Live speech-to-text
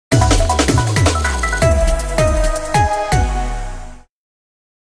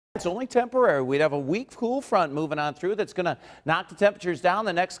It's only temporary. We'd have a weak cool front moving on through that's going to knock the temperatures down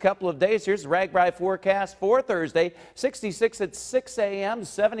the next couple of days. Here's the RAGBRAI forecast for Thursday. 66 at 6 a.m.,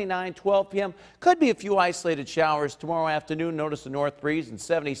 79 12 p.m. Could be a few isolated showers tomorrow afternoon. Notice the north breeze and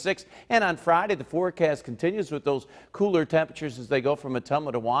 76. And on Friday, the forecast continues with those cooler temperatures as they go from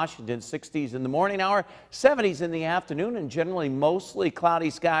Ottumwa to Washington. 60s in the morning hour, 70s in the afternoon, and generally mostly cloudy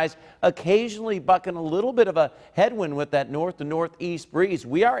skies, occasionally bucking a little bit of a headwind with that north to northeast breeze.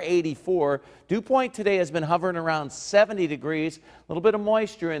 We are 84. Dew point today has been hovering around 70 degrees. A little bit of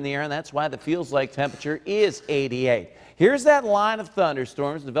moisture in the air, and that's why the feels like temperature is 88. Here's that line of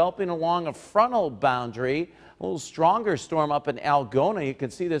thunderstorms developing along a frontal boundary. A little stronger storm up in Algona. You can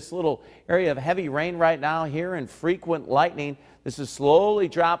see this little area of heavy rain right now here and frequent lightning. This is slowly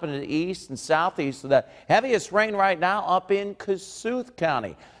dropping to the east and southeast. So the heaviest rain right now up in Kossuth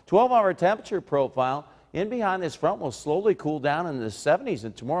County. 12-hour temperature profile. In behind this front will slowly cool down in the 70s,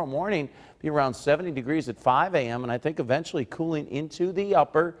 and tomorrow morning be around 70 degrees at 5 a.m. and I think eventually cooling into the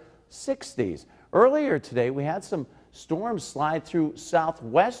upper 60s. Earlier today we had some storms slide through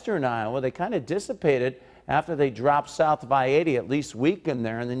southwestern Iowa. They kind of dissipated after they dropped south of I-80, at least weakened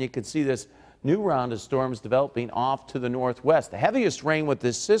there, and then you can see this new round of storms developing off to the northwest. The heaviest rain with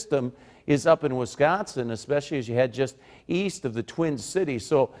this system is up in Wisconsin, especially as you head just east of the Twin Cities.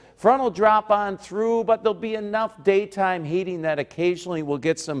 So front will drop on through, but there'll be enough daytime heating that occasionally we'll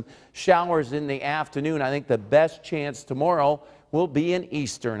get some showers in the afternoon. I think the best chance tomorrow will be in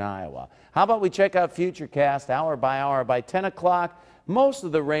eastern Iowa. How about we check out Futurecast hour by hour? By 10 o'clock, most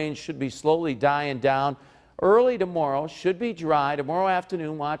of the rain should be slowly dying down. Early tomorrow should be dry. Tomorrow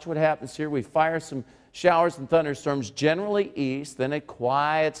afternoon, watch what happens here. We fire some showers and thunderstorms generally east, then it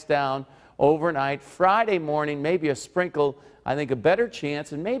quiets down overnight. Friday morning, maybe a sprinkle, I think a better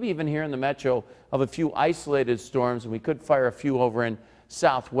chance, and maybe even here in the metro, of a few isolated storms, and we could fire a few over in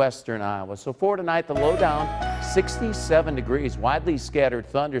southwestern Iowa. So for tonight, the low down 67 degrees, widely scattered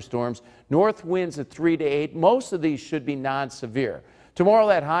thunderstorms, north winds at 3 to 8. Most of these should be non-severe. Tomorrow,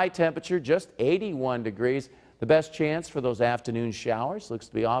 that high temperature, just 81 degrees. The best chance for those afternoon showers looks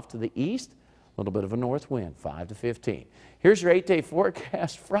to be off to the east. A little bit of a north wind, 5 to 15. Here's your 8-day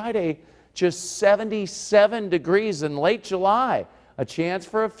forecast. Friday, just 77 degrees in late July. A chance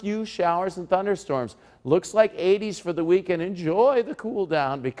for a few showers and thunderstorms. Looks like 80s for the weekend. Enjoy the cool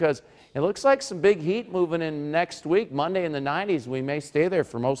down because it looks like some big heat moving in next week. Monday in the 90s. We may stay there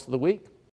for most of the week.